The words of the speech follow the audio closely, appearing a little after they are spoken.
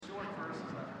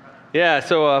Yeah,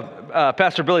 so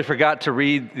Pastor Billy forgot to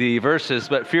read the verses,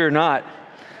 but fear not,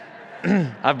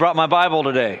 I've brought my Bible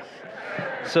today.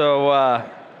 So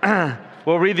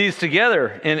we'll read these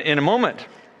together in a moment.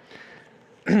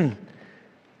 And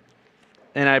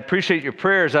I appreciate your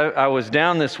prayers. I was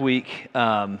down this week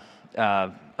under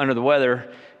the weather,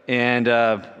 and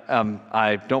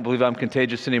I don't believe I'm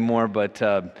contagious anymore, but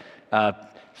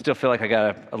still feel like I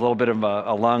got a little bit of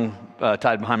a lung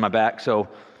tied behind my back. So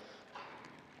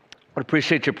I would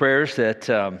appreciate your prayers that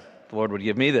the Lord would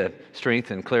give me the strength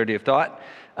and clarity of thought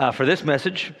for this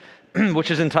message,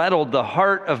 which is entitled, The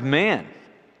Heart of Man.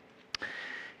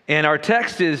 And our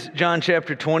text is John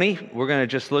chapter 20. We're going to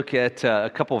just look at a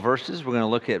couple verses. We're going to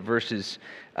look at verses,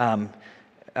 I'm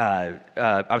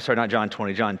sorry, not John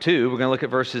 20, John 2. We're going to look at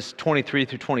verses 23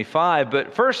 through 25.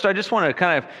 But first, I just want to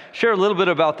kind of share a little bit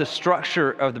about the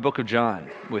structure of the book of John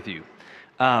with you.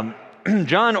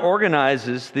 John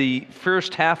organizes the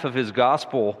first half of his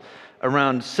gospel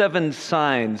around 7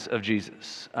 signs of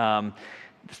Jesus. The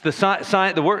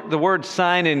word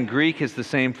sign in Greek is the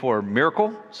same for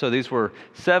miracle. So these were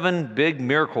 7 big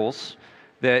miracles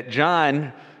that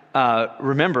John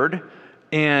remembered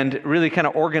and really kind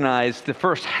of organized the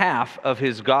first half of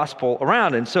his gospel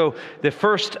around. And so the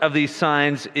first of these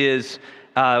signs is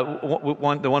the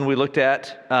one we looked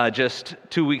at just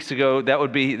 2 weeks ago. That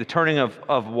would be the turning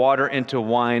of water into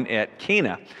wine at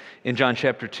Cana in John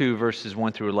chapter 2, verses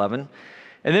 1 through 11.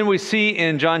 And then we see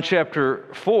in John chapter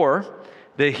 4,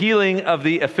 the healing of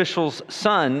the official's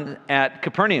son at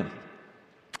Capernaum.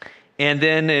 And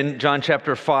then in John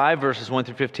chapter 5, verses 1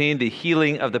 through 15, the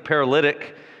healing of the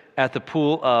paralytic at the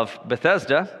pool of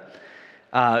Bethesda.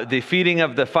 The feeding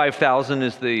of the 5,000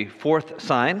 is the fourth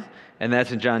sign, and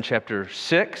that's in John chapter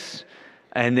 6.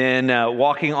 And then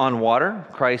walking on water,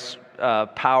 Christ's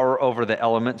power over the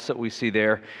elements that we see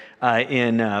there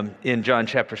in John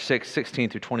chapter 6, 16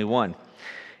 through 21.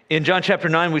 In John chapter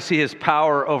 9, we see his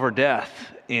power over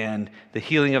death and the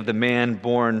healing of the man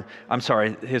born,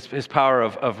 his power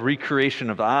of recreation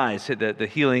of the eyes, the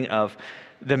healing of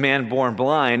the man born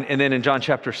blind. And then in John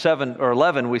chapter 7 or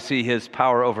 11, we see his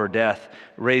power over death,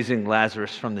 raising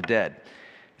Lazarus from the dead.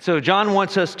 So John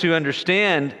wants us to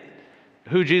understand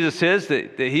who Jesus is,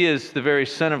 that he is the very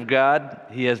Son of God.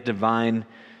 He has divine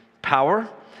power.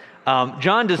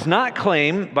 John does not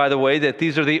claim, by the way, that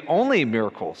these are the only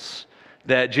miracles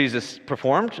that Jesus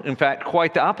performed. In fact,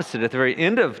 quite the opposite. At the very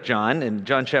end of John, in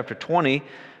John chapter 20,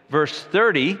 verse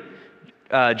 30,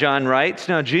 John writes,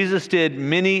 "Now Jesus did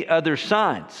many other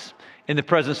signs in the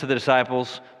presence of the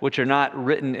disciples, which are not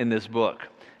written in this book."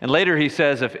 And later he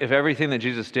says, if everything that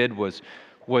Jesus did was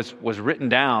written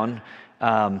down,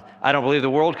 I don't believe the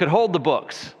world could hold the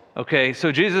books. Okay,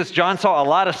 so John saw a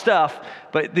lot of stuff,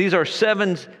 but these are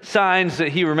 7 signs that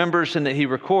he remembers and that he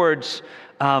records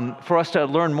for us to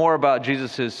learn more about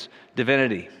Jesus'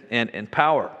 divinity and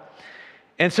power.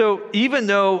 And so even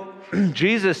though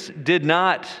Jesus did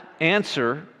not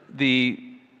answer the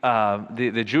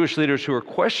Jewish leaders who were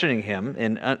questioning him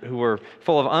and who were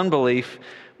full of unbelief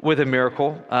with a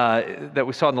miracle that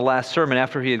we saw in the last sermon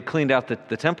after he had cleaned out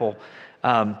the temple,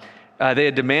 they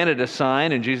had demanded a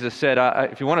sign, and Jesus said,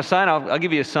 if you want a sign, I'll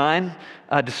give you a sign.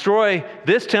 Destroy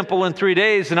this temple in 3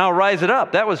 days, and I'll rise it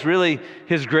up. That was really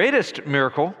his greatest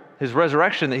miracle, his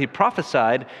resurrection that he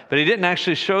prophesied, but he didn't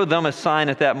actually show them a sign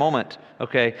at that moment.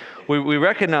 Okay, we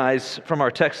recognize from our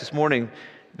text this morning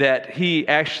that he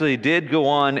actually did go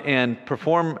on and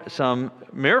perform some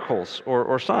miracles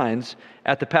or signs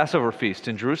at the Passover feast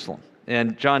in Jerusalem.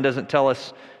 And John doesn't tell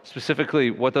us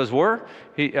specifically what those were.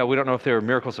 We don't know if they were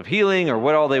miracles of healing or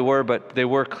what all they were, but they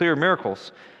were clear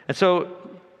miracles. And so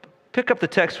pick up the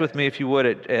text with me, if you would,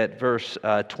 at verse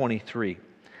 23.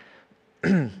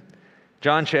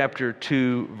 John chapter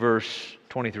 2, verse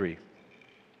 23.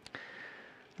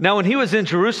 "Now when he was in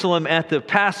Jerusalem at the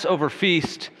Passover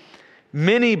feast,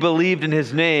 many believed in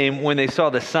his name when they saw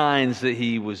the signs that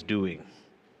he was doing."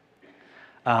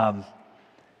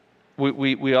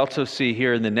 We also see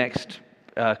here in the next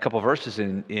couple verses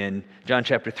in John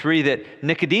chapter 3 that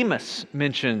Nicodemus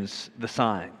mentions the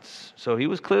signs. So he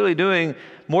was clearly doing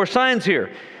more signs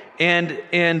here. And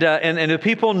the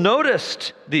people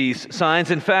noticed these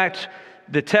signs. In fact,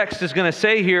 the text is going to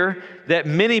say here that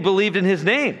many believed in his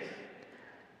name.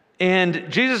 And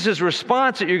Jesus'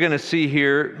 response that you're going to see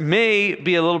here may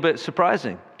be a little bit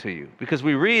surprising to you, because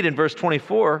we read in verse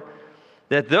 24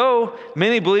 that though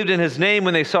many believed in his name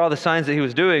when they saw the signs that he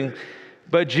was doing,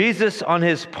 but Jesus on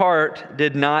his part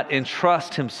did not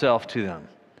entrust himself to them,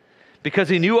 because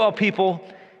he knew all people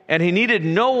and he needed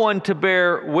no one to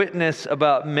bear witness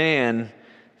about man,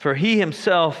 for he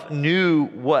himself knew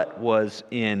what was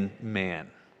in man.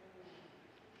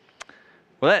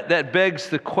 Well, that begs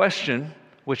the question,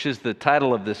 which is the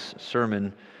title of this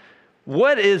sermon: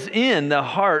 what is in the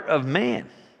heart of man?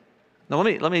 Now,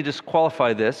 let me just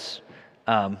qualify this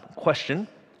question.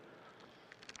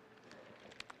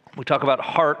 We talk about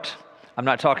heart. I'm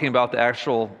not talking about the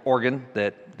actual organ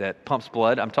that pumps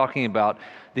blood. I'm talking about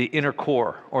the inner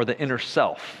core or the inner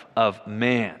self of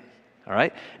man. All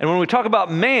right? And when we talk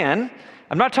about man,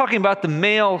 I'm not talking about the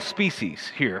male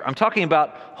species here. I'm talking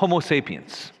about Homo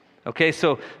sapiens. Okay,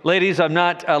 so ladies, I'm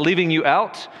not leaving you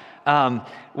out.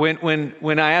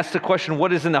 When I ask the question,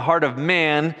 what is in the heart of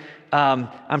man,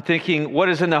 I'm thinking, what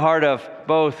is in the heart of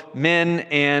both men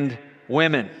and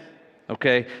women?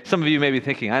 Okay, some of you may be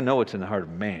thinking, I know what's in the heart of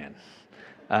man.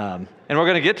 And we're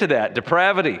going to get to that,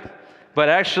 depravity. But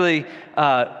actually,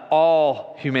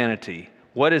 all humanity,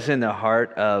 what is in the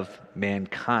heart of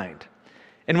mankind?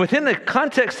 And within the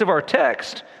context of our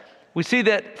text, we see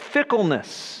that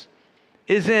fickleness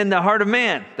is in the heart of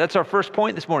man. That's our first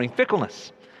point this morning.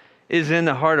 Fickleness is in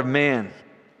the heart of man.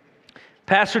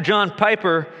 Pastor John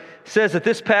Piper says that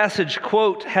this passage,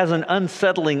 quote, has an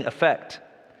unsettling effect.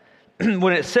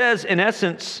 When it says, in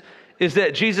essence, is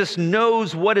that Jesus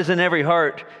knows what is in every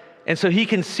heart, and so he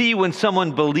can see when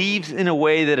someone believes in a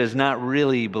way that is not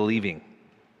really believing.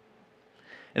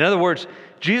 In other words,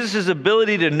 Jesus'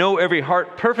 ability to know every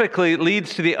heart perfectly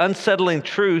leads to the unsettling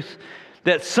truth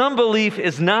that some belief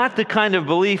is not the kind of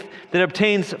belief that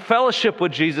obtains fellowship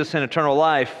with Jesus in eternal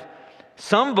life.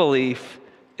 Some belief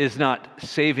is not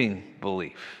saving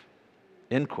belief.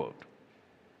 End quote.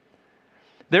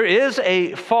 There is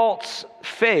a false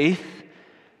faith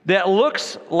that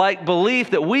looks like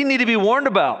belief that we need to be warned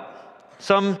about.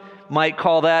 Some might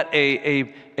call that a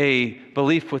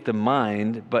belief with the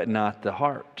mind, but not the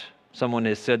heart. Someone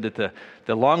has said that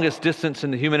the longest distance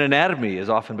in the human anatomy is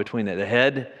often between the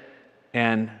head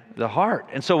and the heart.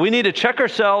 And so we need to check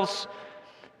ourselves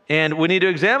and we need to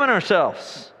examine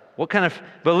ourselves. What kind of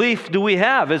belief do we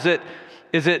have? Is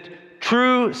it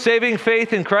true saving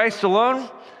faith in Christ alone?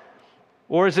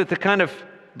 Or is it the kind of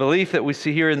belief that we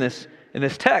see here in this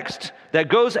text that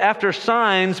goes after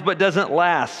signs but doesn't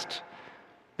last?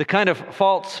 The kind of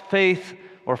false faith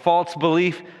or false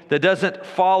belief that doesn't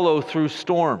follow through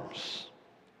storms.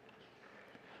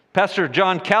 Pastor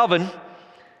John Calvin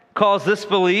calls this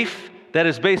belief that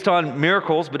is based on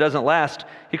miracles but doesn't last,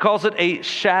 he calls it a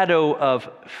shadow of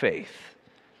faith.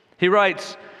 He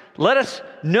writes, "Let us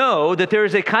know that there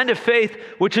is a kind of faith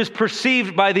which is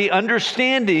perceived by the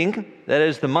understanding, that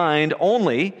is the mind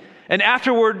only, and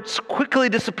afterwards quickly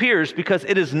disappears because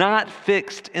it is not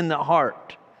fixed in the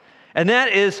heart. And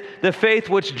that is the faith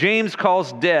which James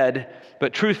calls dead,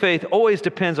 but true faith always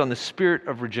depends on the spirit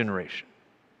of regeneration."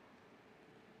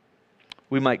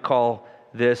 We might call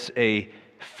this a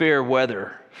fair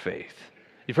weather faith.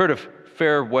 You've heard of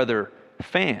fair weather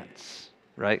fans,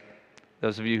 right?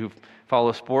 Those of you who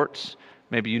follow sports,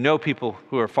 maybe you know people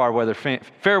who are fair weather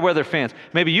fans.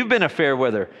 Maybe you've been a fair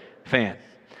weather fan.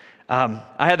 I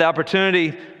had the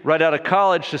opportunity right out of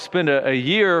college to spend a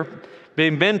year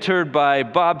being mentored by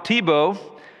Bob Tebow,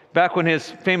 back when his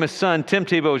famous son, Tim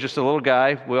Tebow, was just a little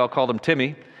guy. We all called him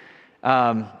Timmy.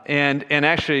 And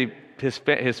actually, his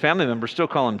family members still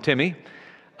call him Timmy.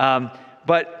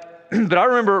 But I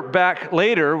remember back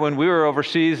later when we were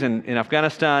overseas in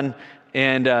Afghanistan,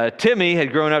 and Timmy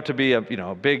had grown up to be a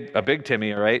big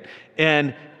Timmy, all right,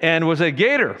 and was a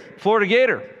Gator, Florida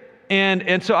Gator.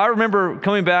 And so I remember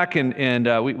coming back and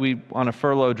we on a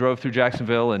furlough drove through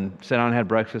Jacksonville and sat down and had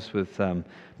breakfast with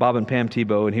Bob and Pam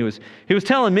Tebow, and he was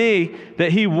telling me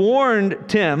that he warned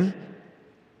Tim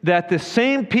that the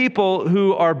same people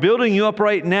who are building you up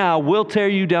right now will tear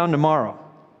you down tomorrow.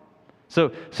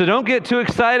 So don't get too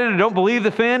excited and don't believe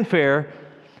the fanfare.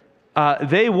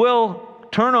 They will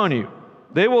turn on you.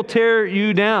 They will tear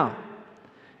you down.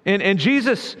 And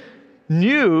Jesus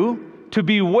knew to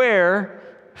beware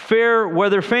fair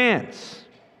weather fans.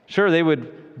 Sure, they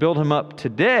would build him up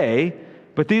today,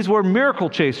 but these were miracle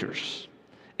chasers.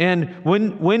 And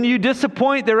when you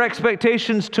disappoint their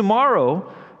expectations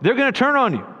tomorrow, they're going to turn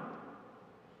on you.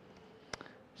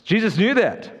 Jesus knew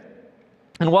that.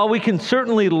 And while we can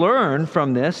certainly learn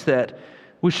from this that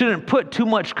we shouldn't put too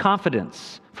much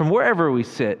confidence from wherever we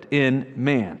sit in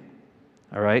man,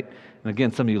 all right? And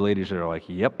again, some of you ladies are like,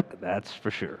 yep, that's for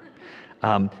sure.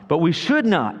 But we should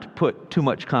not put too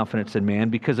much confidence in man,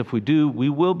 because if we do, we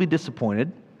will be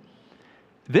disappointed.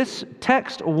 This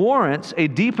text warrants a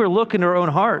deeper look into our own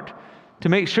heart to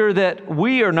make sure that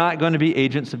we are not going to be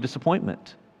agents of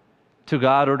disappointment to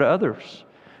God or to others,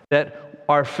 that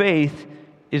our faith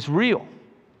is real.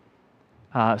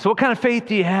 So what kind of faith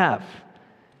do you have?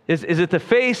 Is it the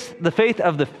faith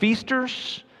of the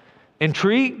feasters,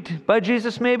 intrigued by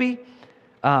Jesus maybe,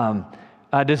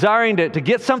 desiring to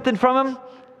get something from him,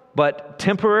 but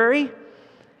temporary?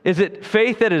 Is it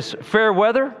faith that is fair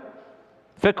weather,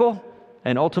 fickle,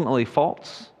 and ultimately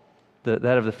false, that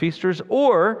of the feasters?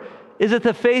 Or is it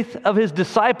the faith of his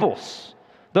disciples,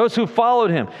 those who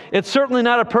followed him? It's certainly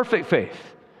not a perfect faith.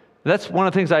 That's one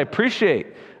of the things I appreciate.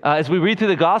 As we read through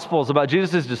the Gospels about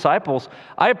Jesus' disciples,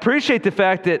 I appreciate the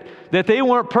fact that they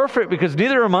weren't perfect, because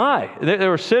neither am I. They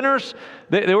were sinners.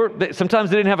 Sometimes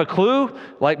they didn't have a clue,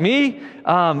 like me.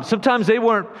 Sometimes they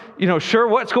weren't, sure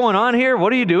what's going on here.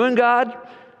 What are you doing, God?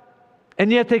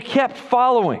 And yet they kept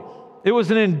following. It was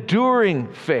an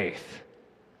enduring faith,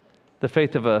 the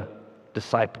faith of a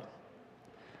disciple.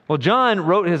 Well, John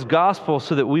wrote his gospel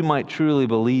so that we might truly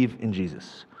believe in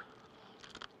Jesus.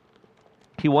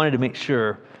 He wanted to make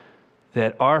sure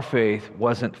that our faith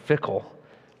wasn't fickle,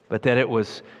 but that it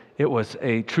was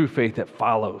a true faith that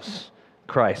follows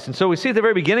Christ. And so we see at the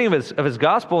very beginning of his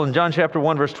gospel in John chapter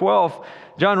 1, verse 12,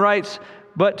 John writes,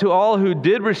 "But to all who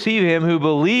did receive him, who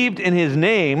believed in his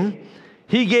name,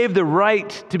 he gave the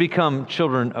right to become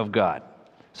children of God."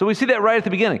 So we see that right at the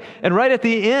beginning. And right at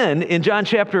the end, in John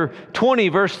chapter 20,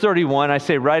 verse 31, I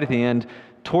say right at the end,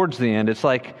 towards the end, it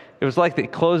was like the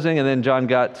closing, and then John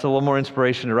got a little more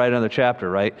inspiration to write another chapter,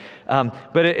 right?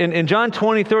 But in John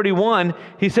 20:31,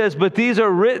 he says, "But these are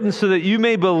written so that you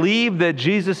may believe that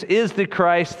Jesus is the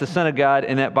Christ, the Son of God,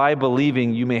 and that by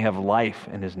believing you may have life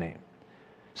in his name."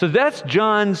 So that's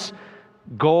John's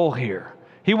goal here.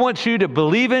 He wants you to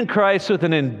believe in Christ with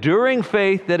an enduring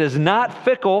faith that is not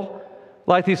fickle,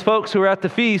 like these folks who were at the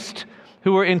feast,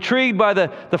 who were intrigued by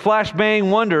the flashbang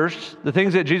wonders, the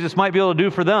things that Jesus might be able to do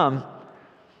for them,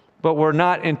 but were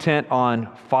not intent on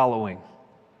following.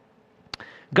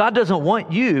 God doesn't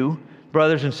want you,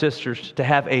 brothers and sisters, to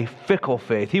have a fickle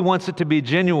faith. He wants it to be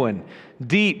genuine,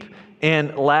 deep,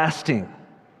 and lasting.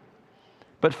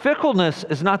 But fickleness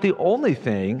is not the only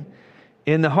thing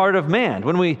in the heart of man.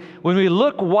 When we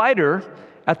look wider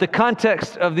at the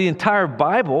context of the entire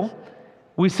Bible,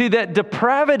 we see that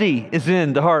depravity is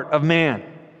in the heart of man,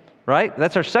 right?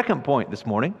 That's our second point this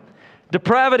morning.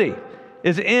 Depravity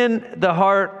is in the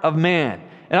heart of man.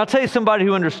 And I'll tell you, somebody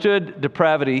who understood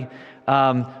depravity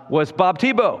was Bob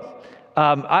Thibault.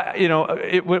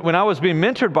 When I was being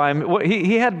mentored by him,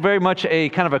 he had very much a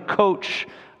kind of a coach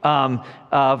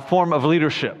form of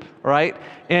leadership, right?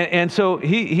 And so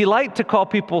he liked to call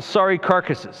people sorry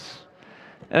carcasses.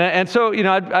 And so,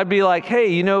 I'd be like, hey,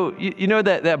 you know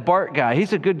that Bart guy,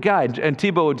 he's a good guy. And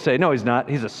Thibault would say, no, he's not.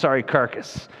 He's a sorry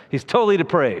carcass. He's totally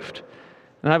depraved.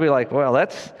 And I'd be like, well,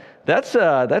 that's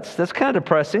kind of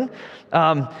depressing.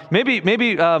 Maybe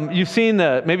you've seen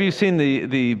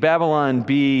the Babylon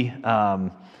Bee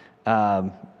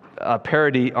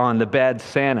parody on the Bad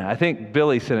Santa. I think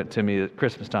Billy sent it to me at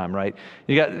Christmas time, right?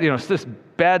 You got this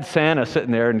bad Santa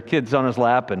sitting there, and kid's on his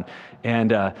lap, and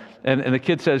the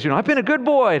kid says, I've been a good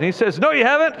boy, and he says, no, you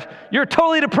haven't. You're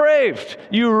totally depraved,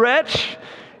 you wretch.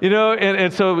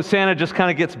 And so Santa just kind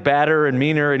of gets badder and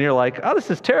meaner, and you're like, oh, this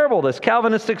is terrible, this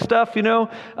Calvinistic stuff, It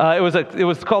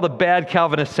was called the Bad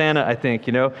Calvinist Santa, I think,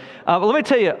 But let me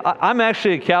tell you, I'm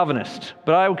actually a Calvinist,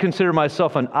 but I would consider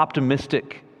myself an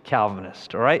optimistic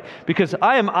Calvinist, all right? Because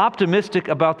I am optimistic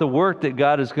about the work that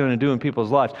God is going to do in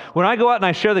people's lives. When I go out and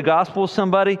I share the gospel with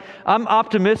somebody, I'm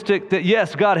optimistic that,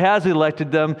 yes, God has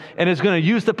elected them and is going to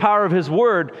use the power of his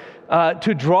word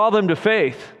to draw them to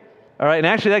faith. All right, and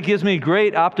actually that gives me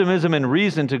great optimism and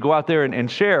reason to go out there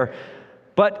and share.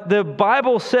 But the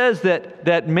Bible says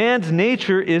that man's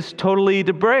nature is totally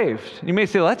depraved. You may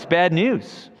say, well, that's bad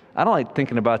news. I don't like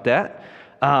thinking about that.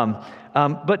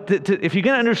 But if you're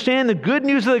going to understand the good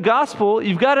news of the gospel,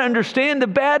 you've got to understand the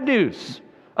bad news.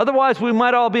 Otherwise, we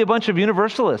might all be a bunch of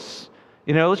universalists.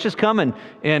 Let's just come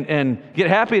and get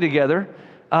happy together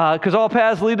because all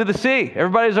paths lead to the sea.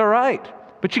 Everybody's all right.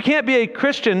 But you can't be a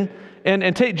Christian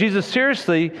and take Jesus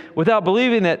seriously without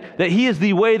believing that he is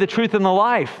the way, the truth, and the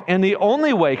life, and the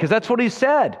only way, because that's what he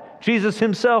said. Jesus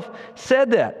himself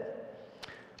said that.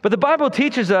 But the Bible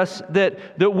teaches us that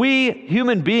we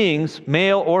human beings,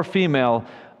 male or female,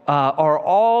 are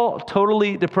all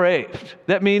totally depraved.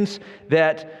 That means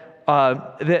that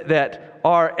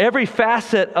every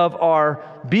facet of our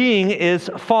being is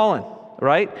fallen,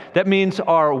 right? That means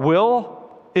our will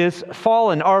is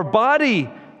fallen. Our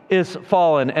body is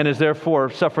fallen and is therefore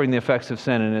suffering the effects of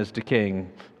sin and is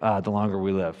decaying the longer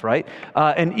we live, right?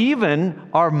 And even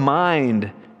our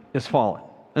mind is fallen.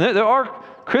 And there are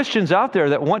Christians out there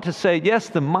that want to say, yes,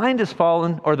 the mind is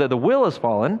fallen, or that the will is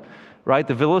fallen, right?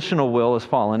 The volitional will is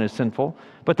fallen, is sinful,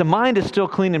 but the mind is still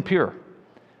clean and pure.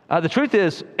 The truth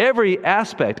is, every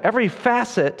aspect, every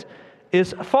facet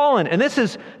is fallen. And this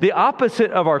is the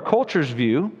opposite of our culture's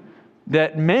view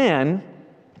that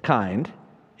mankind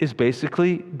is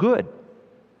basically good.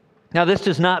 Now, this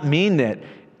does not mean that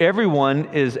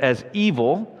everyone is as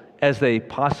evil as they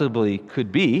possibly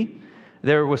could be.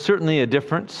 There was certainly a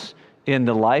difference in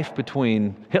the life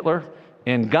between Hitler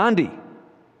and Gandhi.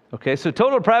 Okay, so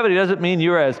total depravity doesn't mean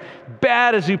you're as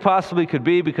bad as you possibly could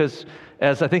be, because,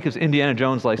 as I think as Indiana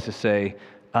Jones likes to say,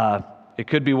 it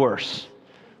could be worse,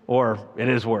 or it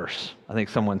is worse. I think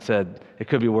someone said it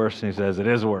could be worse, and he says it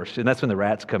is worse, and that's when the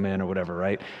rats come in or whatever,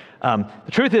 right?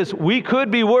 The truth is, we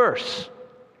could be worse.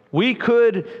 We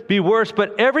could be worse,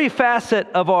 but every facet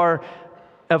of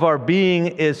our being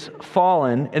is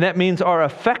fallen, and that means our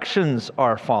affections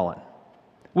are fallen.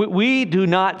 We do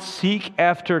not seek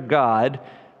after God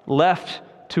left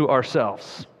to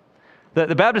ourselves.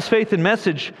 The Baptist Faith and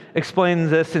Message explains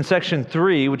this in section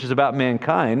 3, which is about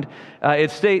mankind.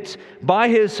 It states, by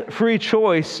his free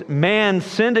choice, man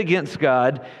sinned against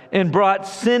God and brought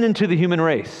sin into the human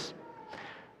race.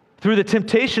 Through the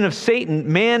temptation of Satan,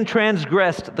 man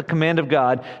transgressed the command of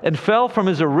God and fell from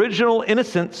his original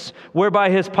innocence, whereby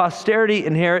his posterity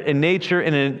inherit a nature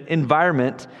and an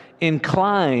environment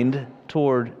inclined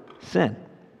toward sin.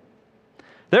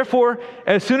 Therefore,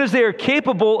 as soon as they are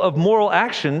capable of moral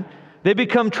action, they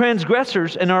become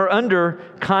transgressors and are under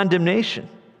condemnation.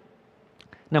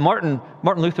 Now, Martin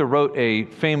Luther wrote a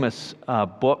famous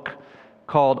book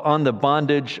called On the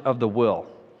Bondage of the Will.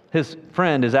 His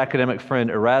academic friend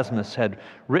Erasmus, had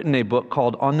written a book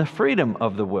called On the Freedom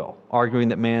of the Will, arguing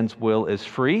that man's will is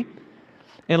free.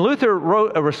 And Luther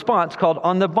wrote a response called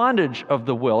On the Bondage of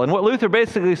the Will. And what Luther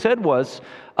basically said was,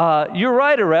 you're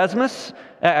right, Erasmus.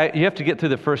 You have to get through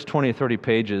the first 20 or 30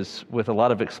 pages with a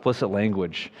lot of explicit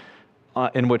language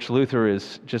in which Luther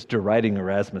is just deriding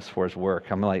Erasmus for his work.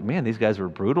 I'm like, man, these guys were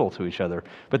brutal to each other.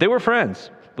 But they were friends,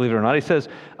 believe it or not. He says,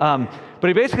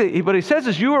 but he says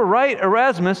is, you were right,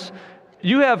 Erasmus.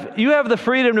 You have the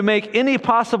freedom to make any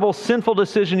possible sinful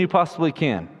decision you possibly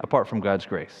can, apart from God's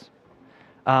grace.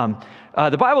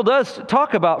 The Bible does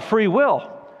talk about free will,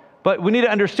 but we need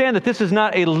to understand that this is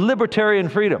not a libertarian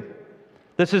freedom.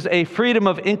 This is a freedom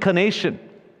of inclination.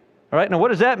 All right, now what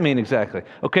does that mean exactly?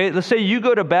 Okay, let's say you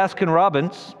go to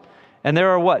Baskin-Robbins, and there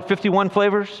are what, 51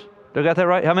 flavors? Do I got that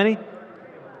right? How many?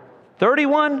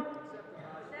 31?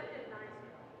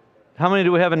 How many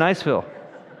do we have in Niceville?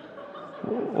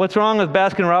 What's wrong with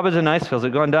Baskin-Robbins in Niceville? Is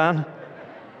it going down?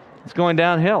 It's going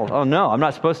downhill. Oh no, I'm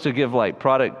not supposed to give like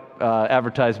product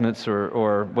advertisements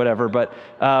or whatever, but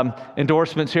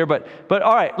endorsements here. But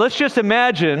all right, let's just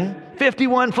imagine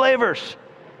 51 flavors.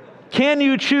 Can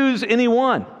you choose any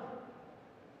one?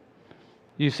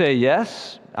 You say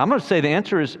yes. I'm going to say the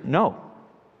answer is no.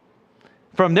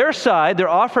 From their side, they're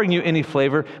offering you any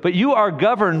flavor, but you are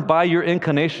governed by your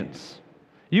inclinations.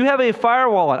 You have a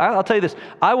firewall on. I'll tell you this.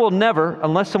 I will never,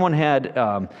 unless someone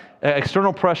had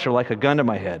external pressure like a gun to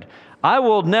my head, I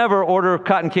will never order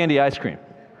cotton candy ice cream.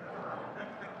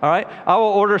 All right? I will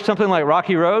order something like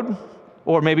Rocky Road,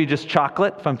 or maybe just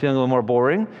chocolate if I'm feeling a little more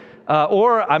boring.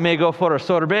 Or I may go for a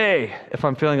sorbet if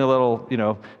I'm feeling a little,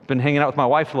 been hanging out with my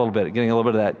wife a little bit, getting a little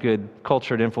bit of that good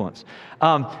cultured influence.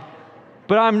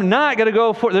 But I'm not going to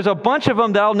go for, there's a bunch of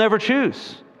them that I'll never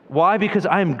choose. Why? Because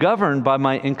I'm governed by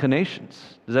my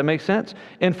inclinations. Does that make sense?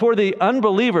 And for the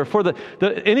unbeliever, for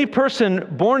any person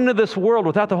born into this world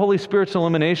without the Holy Spirit's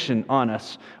illumination on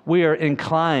us, we are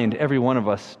inclined, every one of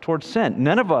us, towards sin.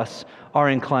 None of us are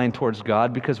inclined towards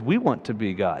God because we want to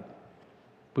be God.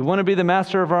 We want to be the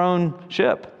master of our own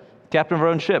ship, captain of our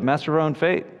own ship, master of our own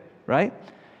fate, right?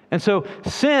 And so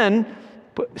sin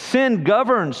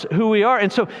governs who we are.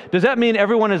 And so does that mean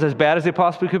everyone is as bad as they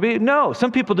possibly could be? No.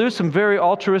 Some people do some very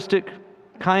altruistic,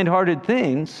 kind-hearted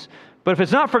things, but if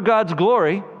it's not for God's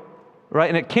glory, right,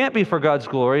 and it can't be for God's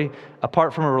glory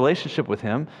apart from a relationship with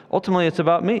Him, ultimately it's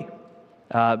about me.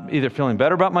 Either feeling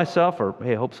better about myself or,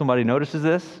 hey, I hope somebody notices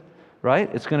this,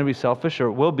 right? It's going to be selfish, or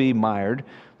it will be mired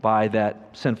by that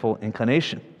sinful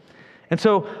inclination. And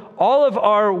so all of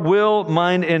our will,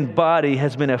 mind, and body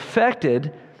has been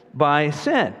affected by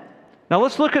sin. Now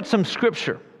let's look at some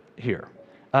scripture here.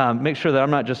 Make sure that I'm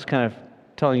not just kind of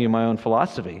telling you my own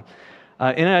philosophy.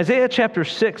 In Isaiah chapter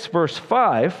 6, verse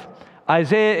 5,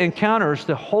 Isaiah encounters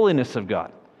the holiness of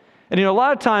God. And a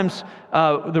lot of times,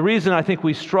 the reason I think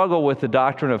we struggle with the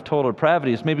doctrine of total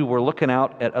depravity is maybe we're looking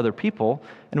out at other people,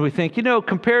 and we think,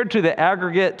 compared to the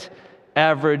aggregate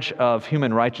average of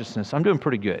human righteousness, I'm doing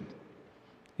pretty good.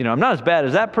 I'm not as bad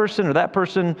as that person or that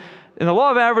person. In the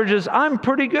law of averages, I'm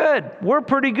pretty good. We're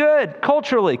pretty good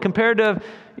culturally compared to,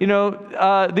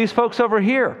 these folks over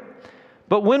here.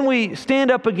 But when we stand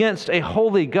up against a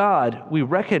holy God, we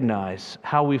recognize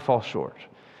how we fall short.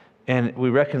 And we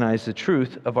recognize the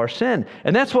truth of our sin.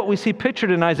 And that's what we see pictured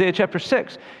in Isaiah chapter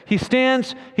 6. He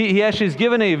stands, he actually is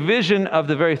given a vision of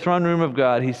the very throne room of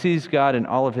God. He sees God in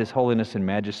all of his holiness and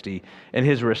majesty. And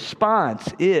his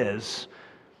response is,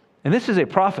 and this is a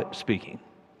prophet speaking,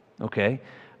 okay?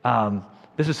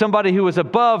 This is somebody who was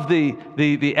above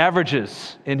the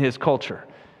averages in his culture.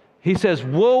 He says,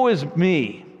 "Woe is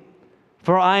me,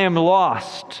 for I am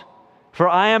lost, for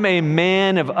I am a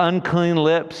man of unclean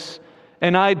lips,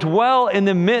 and I dwell in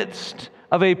the midst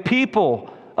of a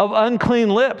people of unclean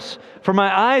lips. For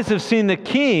my eyes have seen the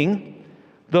King,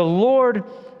 the Lord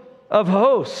of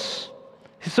hosts."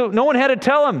 So no one had to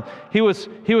tell him he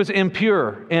was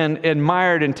impure and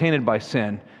mired and tainted by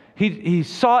sin. He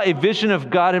saw a vision of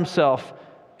God himself,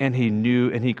 and he knew,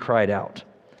 and he cried out.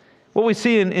 What we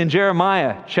see in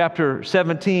Jeremiah chapter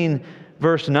 17,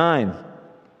 verse 9,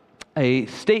 a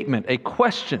statement, a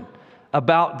question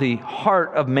about the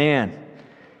heart of man.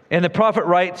 And the prophet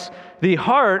writes, "The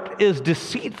heart is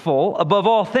deceitful above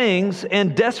all things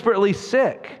and desperately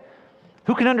sick.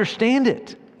 Who can understand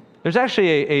it?" There's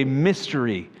actually a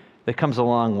mystery that comes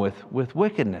along with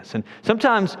wickedness. And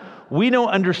sometimes we don't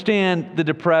understand the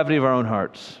depravity of our own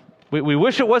hearts. We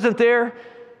wish it wasn't there.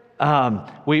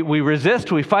 We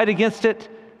resist, we fight against it.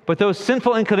 But those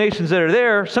sinful inclinations that are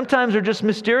there sometimes are just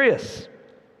mysterious.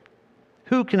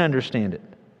 Who can understand it?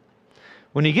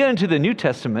 When you get into the New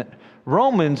Testament,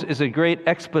 Romans is a great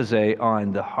expose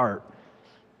on the heart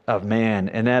of man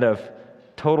and that of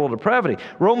total depravity.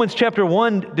 Romans chapter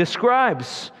 1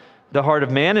 describes the heart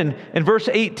of man. And in verse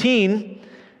 18,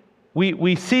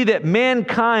 we see that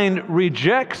mankind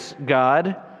rejects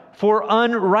God for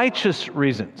unrighteous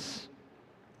reasons.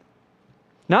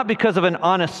 Not because of an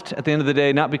honest, at the end of the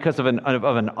day, not because of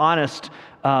an honest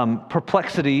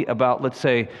perplexity about, let's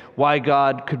say, why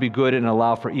God could be good and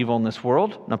allow for evil in this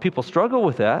world. Now, people struggle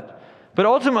with that. But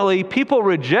ultimately, people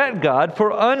reject God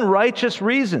for unrighteous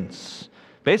reasons.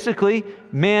 Basically,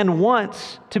 man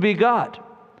wants to be God.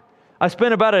 I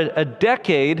spent about a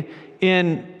decade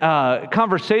in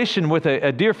conversation with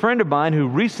a dear friend of mine who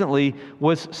recently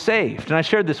was saved. And I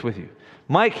shared this with you.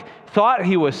 Mike thought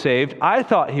he was saved. I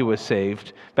thought he was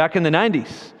saved back in the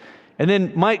 90s. And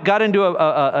then Mike got into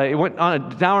went on a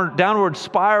downward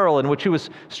spiral in which he was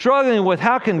struggling with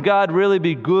how can God really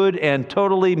be good and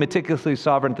totally meticulously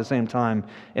sovereign at the same time,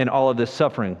 and all of this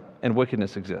suffering and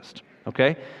wickedness exist.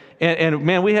 Okay? And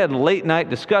man, we had late night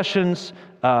discussions,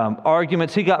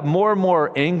 arguments. He got more and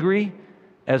more angry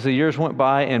as the years went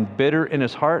by and bitter in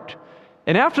his heart.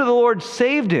 And after the Lord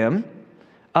saved him,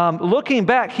 looking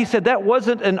back, he said, that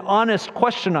wasn't an honest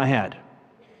question I had.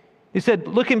 He said,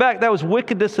 looking back, that was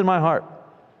wickedness in my heart.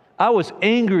 I was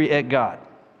angry at God.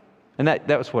 And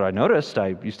that was what I noticed.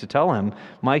 I used to tell him,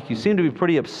 Mike, you seem to be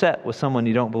pretty upset with someone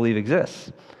you don't believe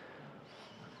exists.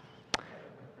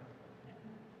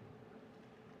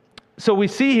 So we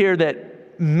see here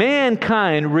that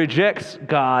mankind rejects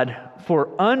God for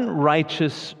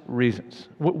unrighteous reasons,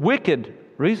 wicked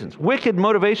reasons, wicked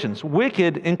motivations,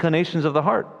 wicked inclinations of the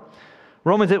heart.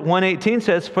 Romans 1:18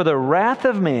 says, "For the wrath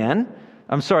of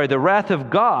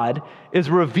God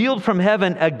is revealed from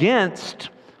heaven against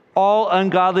all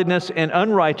ungodliness and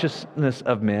unrighteousness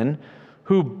of men,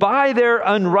 who by their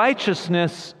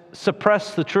unrighteousness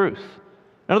suppress the truth."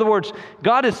 In other words,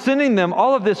 God is sending them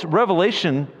all of this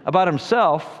revelation about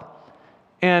himself,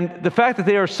 and the fact that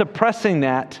they are suppressing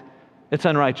that, it's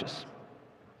unrighteous.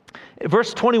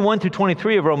 Verse 21 through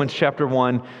 23 of Romans chapter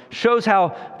 1 shows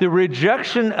how the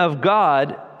rejection of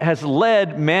God has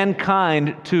led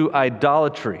mankind to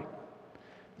idolatry.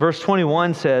 Verse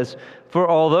 21 says, "For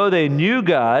although they knew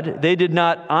God, they did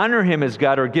not honor him as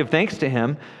God or give thanks to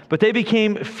him, but they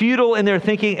became futile in their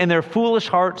thinking, and their foolish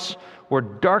hearts were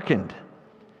darkened.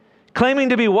 Claiming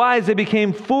to be wise, they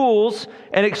became fools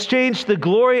and exchanged the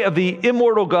glory of the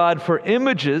immortal God for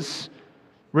images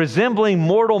resembling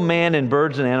mortal man and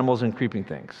birds and animals and creeping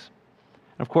things."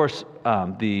 Of course,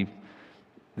 the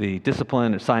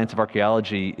discipline and science of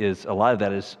archaeology is, a lot of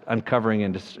that is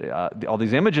uncovering all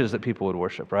these images that people would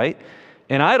worship, right?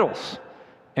 And idols.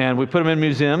 And we put them in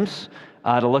museums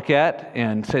to look at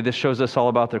and say this shows us all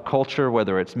about their culture,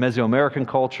 whether it's Mesoamerican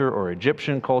culture or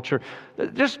Egyptian culture.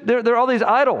 There are all these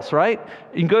idols, right?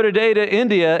 You can go today to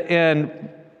India and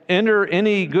enter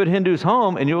any good Hindu's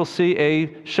home, and you will see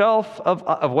a shelf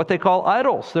of what they call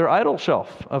idols, their idol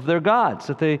shelf of their gods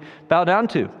that they bow down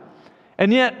to.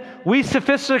 And yet, we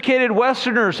sophisticated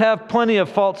Westerners have plenty of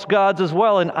false gods as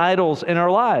well and idols in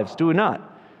our lives, do we not?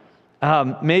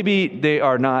 Maybe they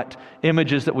are not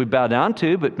images that we bow down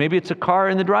to, but maybe it's a car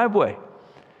in the driveway.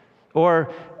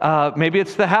 Or maybe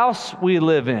it's the house we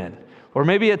live in. Or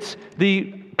maybe it's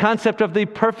the concept of the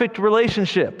perfect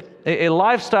relationship, a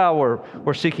lifestyle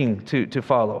we're seeking to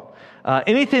follow.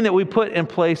 Anything that we put in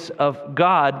place of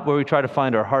God where we try to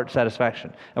find our heart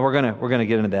satisfaction. And we're gonna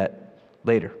get into that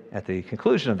later at the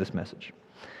conclusion of this message.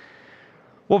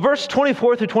 Well, verse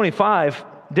 24 through 25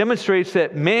 demonstrates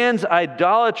that man's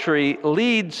idolatry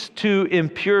leads to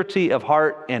impurity of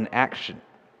heart and action.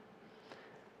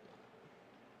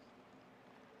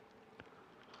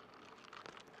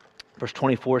 Verse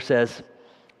 24 says,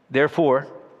 "Therefore,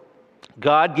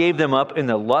 God gave them up in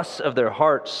the lusts of their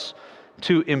hearts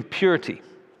to impurity,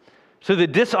 so the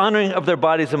dishonoring of their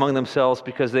bodies among themselves,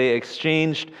 because they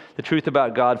exchanged the truth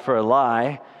about God for a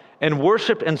lie, and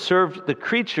worshiped and served the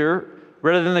creature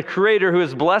rather than the Creator, who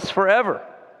is blessed forever.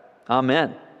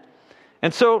 Amen."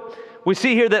 And so we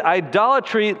see here that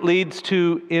idolatry leads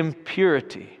to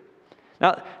impurity.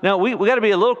 Now we got to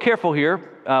be a little careful here.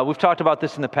 We've talked about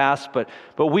this in the past, but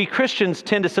we Christians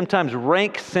tend to sometimes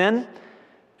rank sin.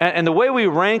 And the way we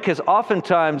rank is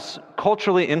oftentimes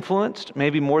culturally influenced,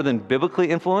 maybe more than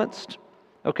biblically influenced.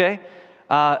 Okay?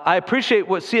 I appreciate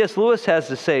what C.S. Lewis has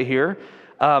to say here.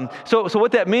 So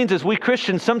what that means is we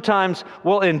Christians sometimes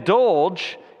will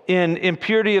indulge in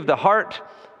impurity of the heart,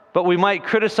 but we might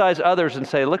criticize others and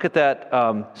say, look at that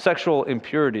sexual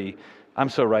impurity. I'm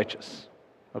so righteous.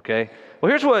 Okay?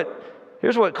 Well,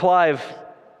 here's what Clive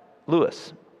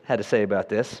Lewis had to say about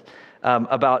this,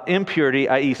 about impurity,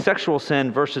 i.e. sexual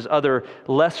sin versus other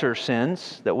lesser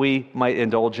sins that we might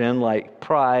indulge in, like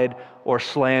pride or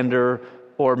slander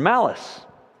or malice.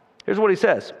 Here's what he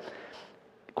says,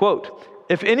 quote,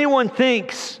 "If anyone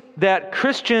thinks that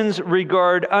Christians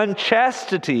regard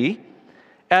unchastity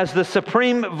as the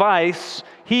supreme vice,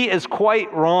 he is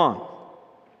quite wrong.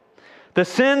 The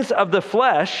sins of the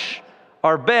flesh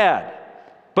are bad,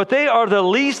 but they are the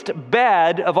least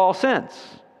bad of all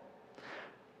sins.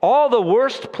 All the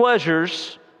worst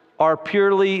pleasures are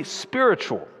purely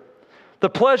spiritual. The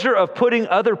pleasure of putting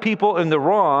other people in the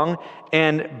wrong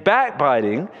and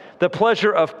backbiting, the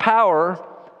pleasure of power,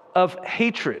 of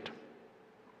hatred."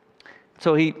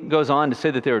 So he goes on to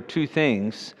say that there are two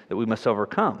things that we must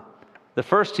overcome. The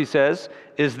first, he says,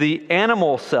 is the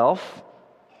animal self,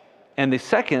 and the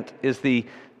second is the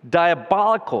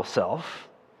diabolical self.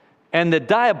 And the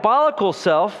diabolical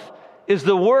self is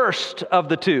the worst of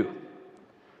the two.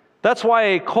 That's why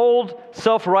a cold,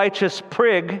 self-righteous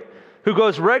prig who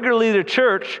goes regularly to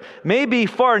church may be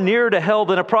far nearer to hell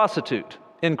than a prostitute,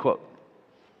 end quote.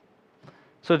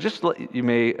 So you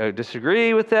may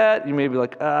disagree with that. You may be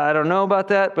like, I don't know about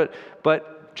that.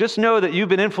 But just know that you've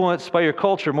been influenced by your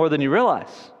culture more than you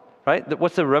realize, right?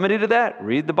 What's the remedy to that?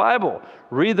 Read the Bible.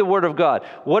 Read the Word of God.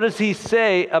 What does He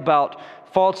say about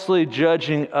falsely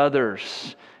judging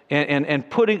others and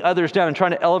putting others down and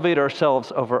trying to elevate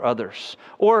ourselves over others?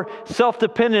 Or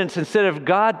self-dependence instead of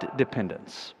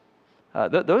God-dependence.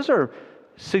 Those are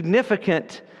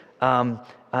significant,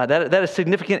 that is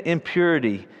significant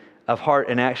impurity of heart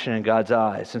and action in God's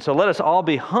eyes. And so let us all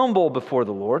be humble before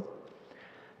the Lord.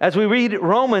 As we read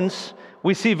Romans,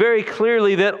 we see very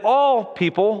clearly that all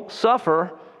people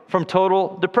suffer from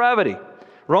total depravity.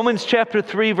 Romans chapter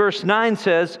 3, verse 9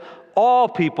 says, "All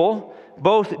people,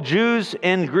 both Jews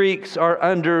and Greeks, are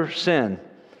under sin.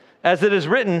 As it is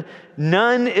written,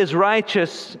 none is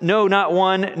righteous, no, not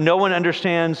one. No one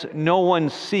understands, no one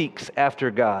seeks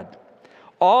after God.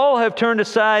 All have turned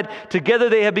aside, together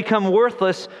they have become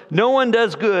worthless. No one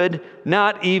does good,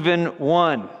 not even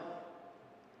one."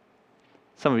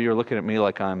 Some of you are looking at me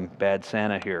like I'm bad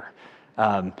Santa here,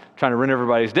 trying to ruin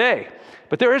everybody's day.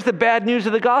 But there is the bad news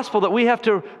of the gospel that we have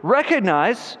to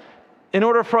recognize in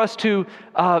order for us to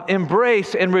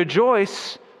embrace and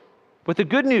rejoice with the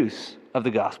good news of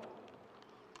the gospel.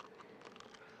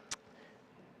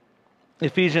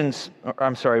 Romans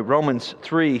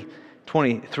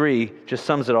 3:23 just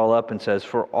sums it all up and says,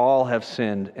 "For all have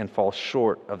sinned and fall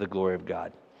short of the glory of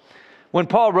God." When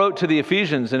Paul wrote to the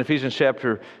Ephesians in Ephesians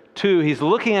chapter 2, he's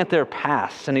looking at their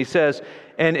past, and he says,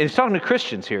 and he's talking to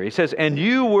Christians here, he says, "And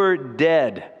you were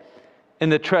dead in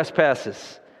the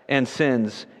trespasses and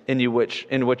sins in which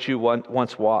you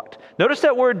once walked." Notice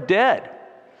that word dead.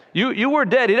 You were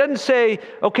dead. He doesn't say,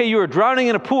 okay, you were drowning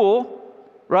in a pool,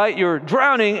 right? You're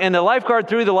drowning and the lifeguard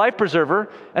threw the life preserver,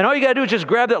 and all you got to do is just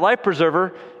grab that life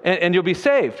preserver and you'll be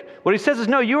saved. What he says is,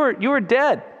 no, you were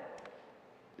dead.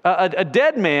 A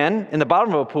dead man in the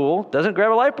bottom of a pool doesn't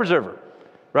grab a life preserver,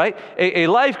 right? A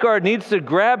lifeguard needs to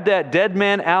grab that dead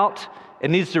man out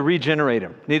and needs to regenerate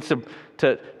him. Needs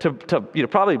to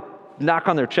probably knock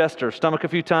on their chest or stomach a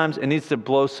few times, and needs to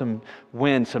blow some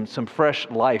wind, some fresh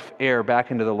life air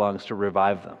back into the lungs to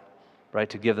revive them. right?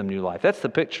 To give them new life. That's the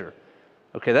picture.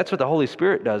 Okay, that's what the Holy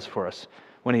Spirit does for us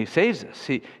when he saves us.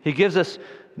 He gives us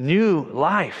new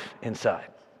life inside.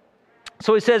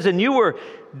 So he says, and you were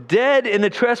dead in the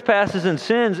trespasses and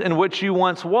sins in which you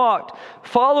once walked,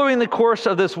 following the course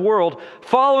of this world,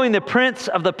 following the prince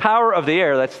of the power of the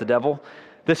air, that's the devil,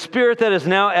 the spirit that is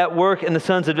now at work in the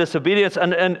sons of disobedience,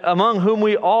 and among whom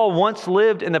we all once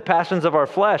lived in the passions of our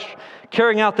flesh,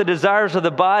 carrying out the desires of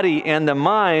the body and the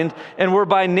mind, and were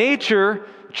by nature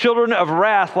children of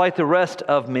wrath like the rest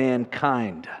of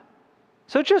mankind.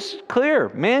 So just clear,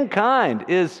 mankind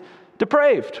is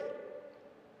depraved.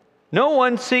 No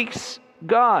one seeks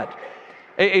God.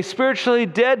 A spiritually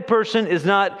dead person is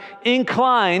not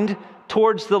inclined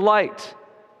towards the light.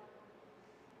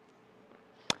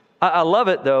 I love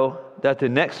it, though, that the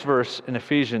next verse in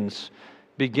Ephesians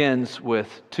begins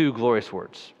with two glorious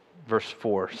words. Verse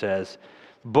 4 says,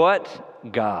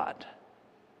 but God.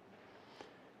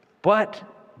 But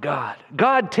God.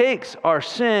 God takes our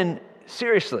sin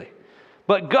seriously.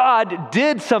 But God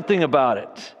did something about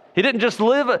it. He didn't just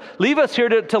leave us here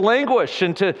to languish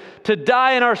and to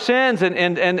die in our sins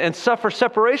and suffer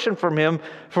separation from Him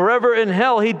forever in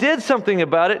hell. He did something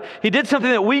about it. He did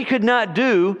something that we could not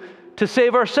do to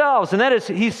save ourselves. And that is,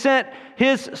 He sent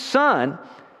His Son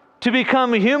to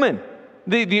become human,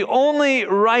 the only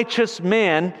righteous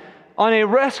man on a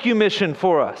rescue mission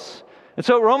for us. And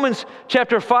so Romans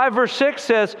chapter 5, verse 6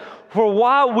 says, for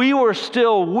while we were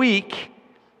still weak,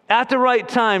 at the right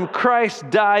time, Christ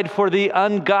died for the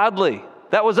ungodly.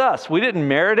 That was us. We didn't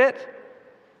merit it,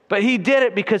 but He did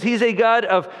it because He's a God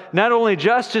of not only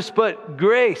justice, but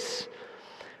grace.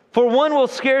 For one will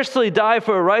scarcely die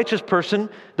for a righteous person,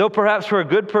 though perhaps for a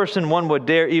good person one would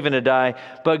dare even to die.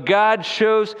 But God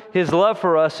shows His love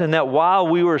for us in that while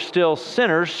we were still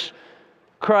sinners,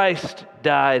 Christ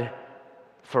died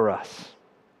for us.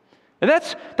 And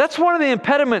that's one of the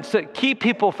impediments that keep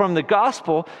people from the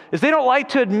gospel, is they don't like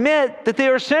to admit that they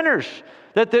are sinners,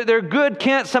 that their good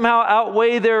can't somehow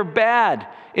outweigh their bad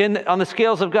on the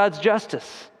scales of God's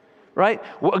justice, right?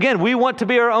 Well, again, we want to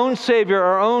be our own Savior,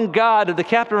 our own God, the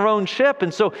captain of our own ship,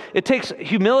 and so it takes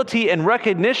humility and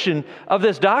recognition of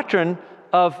this doctrine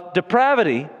of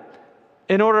depravity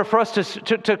in order for us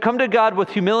to come to God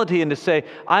with humility and to say,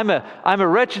 I'm a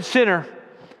wretched sinner,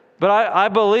 but I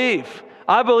believe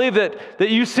that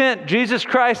you sent Jesus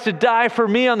Christ to die for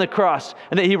me on the cross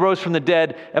and that He rose from the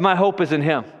dead, and my hope is in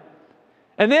Him.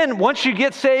 And then once you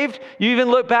get saved, you even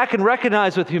look back and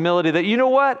recognize with humility that, you know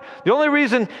what? The only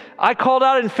reason I called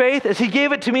out in faith is He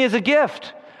gave it to me as a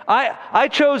gift. I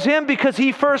chose Him because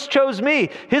He first chose me.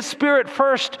 His Spirit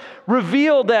first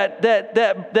revealed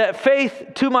that faith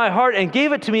to my heart and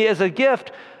gave it to me as a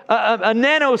gift, a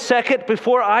nanosecond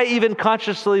before I even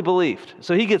consciously believed.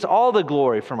 So He gets all the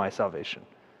glory for my salvation,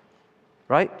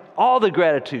 right? All the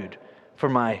gratitude for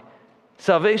my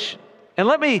salvation. And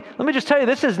let me just tell you,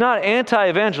 this is not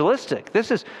anti-evangelistic.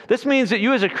 This means that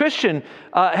you as a Christian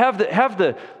have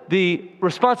the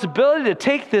responsibility to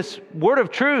take this word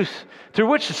of truth through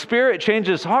which the Spirit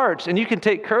changes hearts, and you can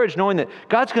take courage knowing that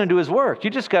God's going to do His work. You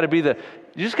just got to be the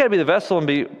vessel and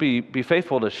be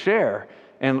faithful to share.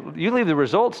 And you leave the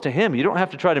results to Him. You don't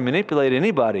have to try to manipulate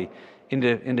anybody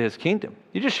into His kingdom.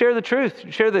 You just share the truth.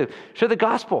 You share the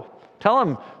gospel. Tell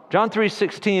them John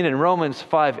 3:16 and Romans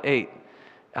 5:8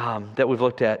 that we've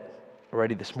looked at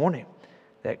already this morning.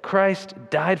 That Christ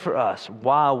died for us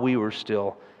while we were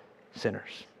still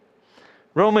sinners.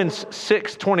 Romans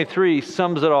 6:23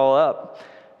 sums it all up.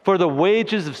 For the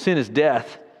wages of sin is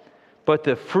death, but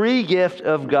the free gift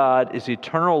of God is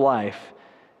eternal life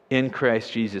in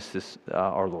Christ Jesus,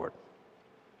 our Lord.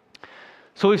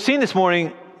 So we've seen this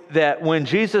morning that when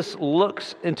Jesus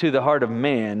looks into the heart of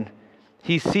man,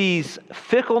 He sees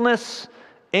fickleness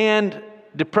and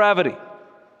depravity.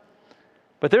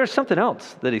 But there's something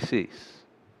else that He sees.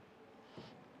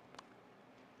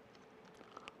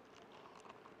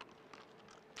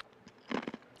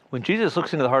 When Jesus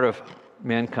looks into the heart of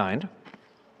mankind,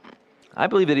 I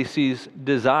believe that He sees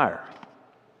desire.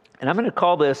 And I'm going to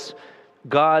call this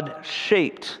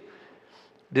God-shaped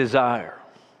desire.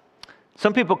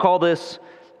 Some people call this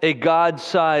a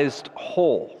God-sized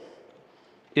hole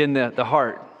in the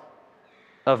heart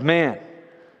of man.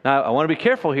 Now, I want to be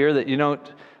careful here that you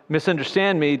don't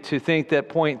misunderstand me to think that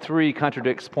point 3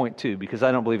 contradicts point 2, because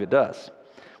I don't believe it does.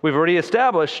 We've already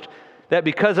established that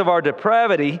because of our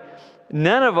depravity,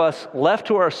 none of us left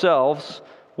to ourselves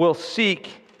will seek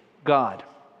God.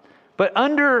 But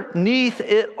underneath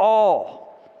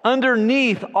all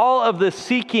of the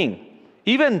seeking,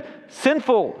 even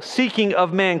sinful seeking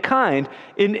of mankind,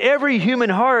 in every human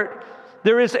heart,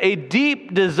 there is a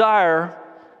deep desire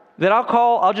that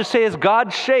I'll just say is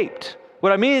God-shaped.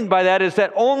 What I mean by that is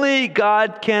that only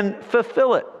God can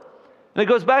fulfill it. And it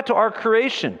goes back to our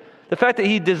creation, the fact that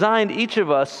He designed each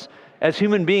of us as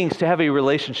human beings to have a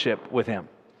relationship with Him.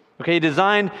 Okay, He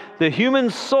designed the human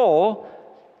soul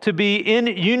to be in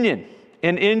union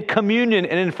and in communion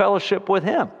and in fellowship with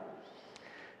Him.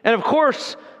 And of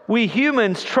course, we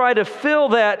humans try to fill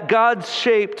that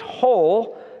God-shaped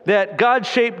hole, that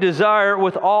God-shaped desire,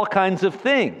 with all kinds of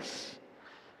things,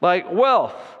 like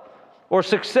wealth, or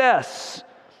success,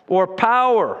 or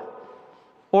power,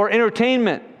 or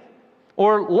entertainment,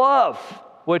 or love,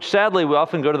 which sadly we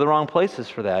often go to the wrong places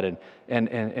for that and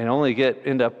only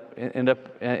end up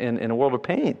in a world of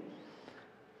pain.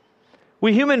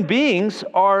 We human beings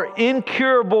are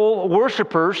incurable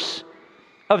worshipers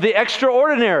of the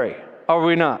extraordinary, are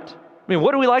we not? I mean,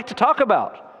 what do we like to talk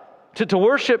about? To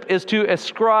worship is to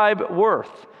ascribe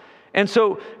worth. And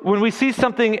so when we see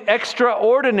something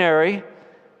extraordinary,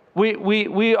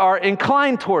 we are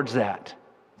inclined towards that.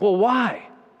 Well, why?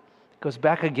 It goes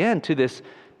back again to this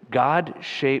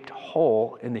God-shaped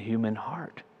hole in the human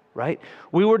heart, right?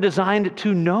 We were designed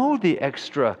to know the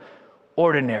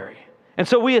extraordinary. And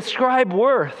so we ascribe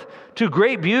worth to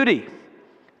great beauty,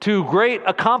 to great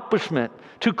accomplishment,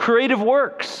 to creative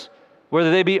works,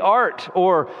 whether they be art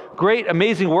or great,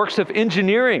 amazing works of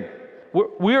engineering.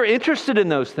 We're interested in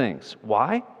those things.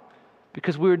 Why?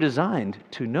 Because we were designed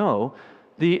to know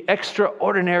the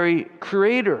extraordinary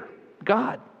Creator,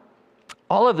 God.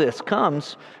 All of this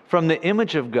comes from the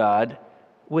image of God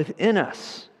within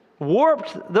us,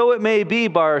 warped though it may be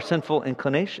by our sinful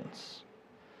inclinations.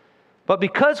 But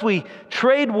because we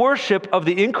trade worship of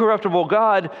the incorruptible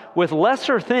God with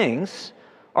lesser things,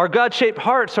 our God-shaped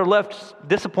hearts are left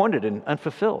disappointed and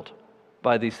unfulfilled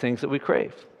by these things that we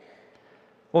crave.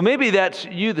 Well, maybe that's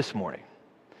you this morning.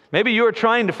 Maybe you're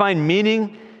trying to find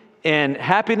meaning and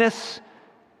happiness,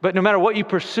 but no matter what you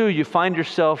pursue, you find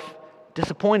yourself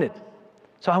disappointed.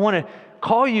 So I want to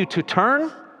call you to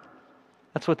turn.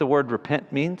 That's what the word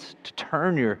repent means, to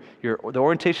turn the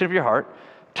orientation of your heart.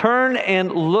 Turn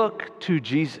and look to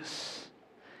Jesus.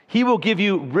 He will give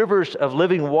you rivers of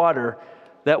living water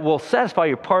that will satisfy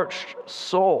your parched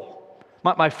soul.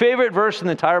 My favorite verse in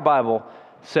the entire Bible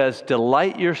says,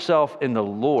 delight yourself in the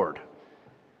Lord,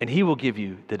 and He will give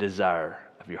you the desire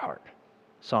of your heart.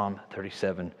 Psalm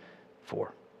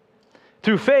 37:4.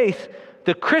 Through faith,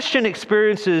 the Christian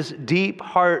experiences deep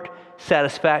heart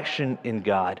satisfaction in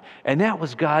God, and that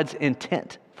was God's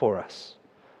intent for us.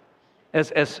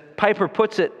 As Piper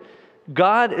puts it,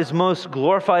 God is most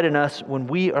glorified in us when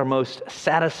we are most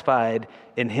satisfied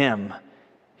in Him.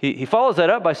 He follows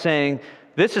that up by saying,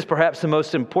 this is perhaps the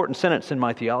most important sentence in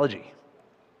my theology.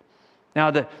 Now,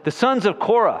 the sons of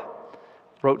Korah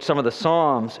wrote some of the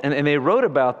Psalms, and they wrote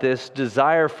about this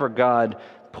desire for God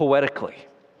poetically.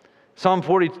 Psalm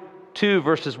 42,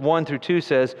 verses 1 through 2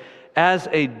 says, as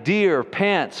a deer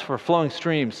pants for flowing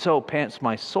streams, so pants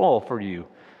my soul for you,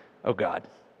 O God.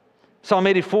 Psalm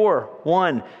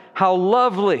 84:1, how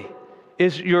lovely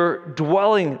is your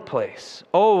dwelling place,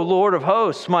 O Lord of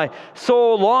hosts. My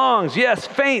soul longs, yes,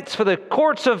 faints for the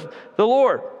courts of the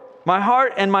Lord. My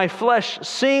heart and my flesh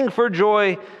sing for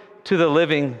joy to the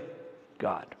living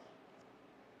God.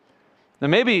 Now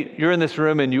maybe you're in this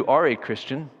room and you are a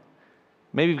Christian.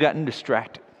 Maybe you've gotten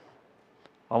distracted.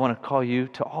 I want to call you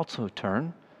to also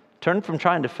turn from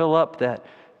trying to fill up that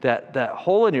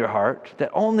hole in your heart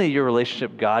that only your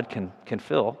relationship with God can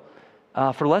fill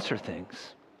for lesser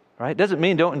things, right? Doesn't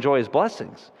mean don't enjoy His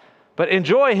blessings, but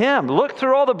enjoy Him. Look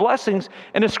through all the blessings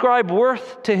and ascribe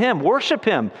worth to Him. Worship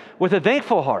Him with a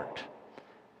thankful heart.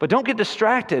 But don't get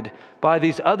distracted by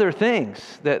these other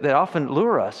things that often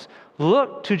lure us.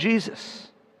 Look to Jesus.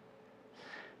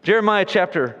 Jeremiah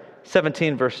chapter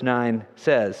 17, verse 9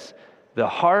 says, the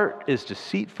heart is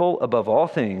deceitful above all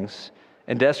things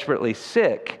and desperately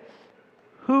sick.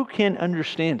 Who can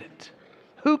understand it?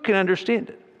 Who can understand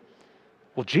it?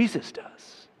 Well, Jesus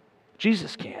does.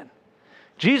 Jesus can.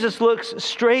 Jesus looks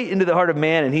straight into the heart of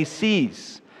man and He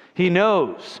sees, He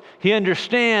knows, He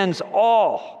understands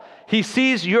all. He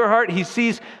sees your heart, He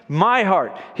sees my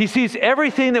heart. He sees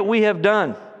everything that we have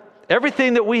done,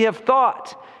 everything that we have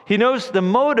thought. He knows the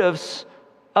motives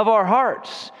of our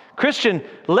hearts. Christian,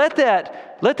 let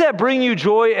that bring you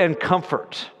joy and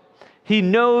comfort. He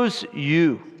knows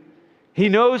you. He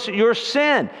knows your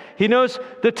sin. He knows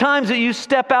the times that you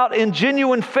step out in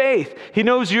genuine faith. He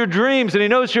knows your dreams and He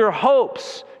knows your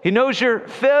hopes. He knows your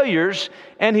failures,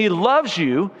 and He loves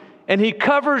you, and He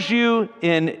covers you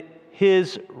in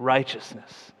His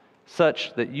righteousness,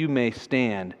 such that you may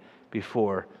stand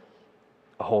before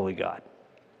a holy God.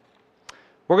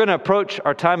 We're going to approach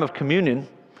our time of communion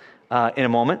in a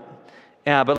moment. But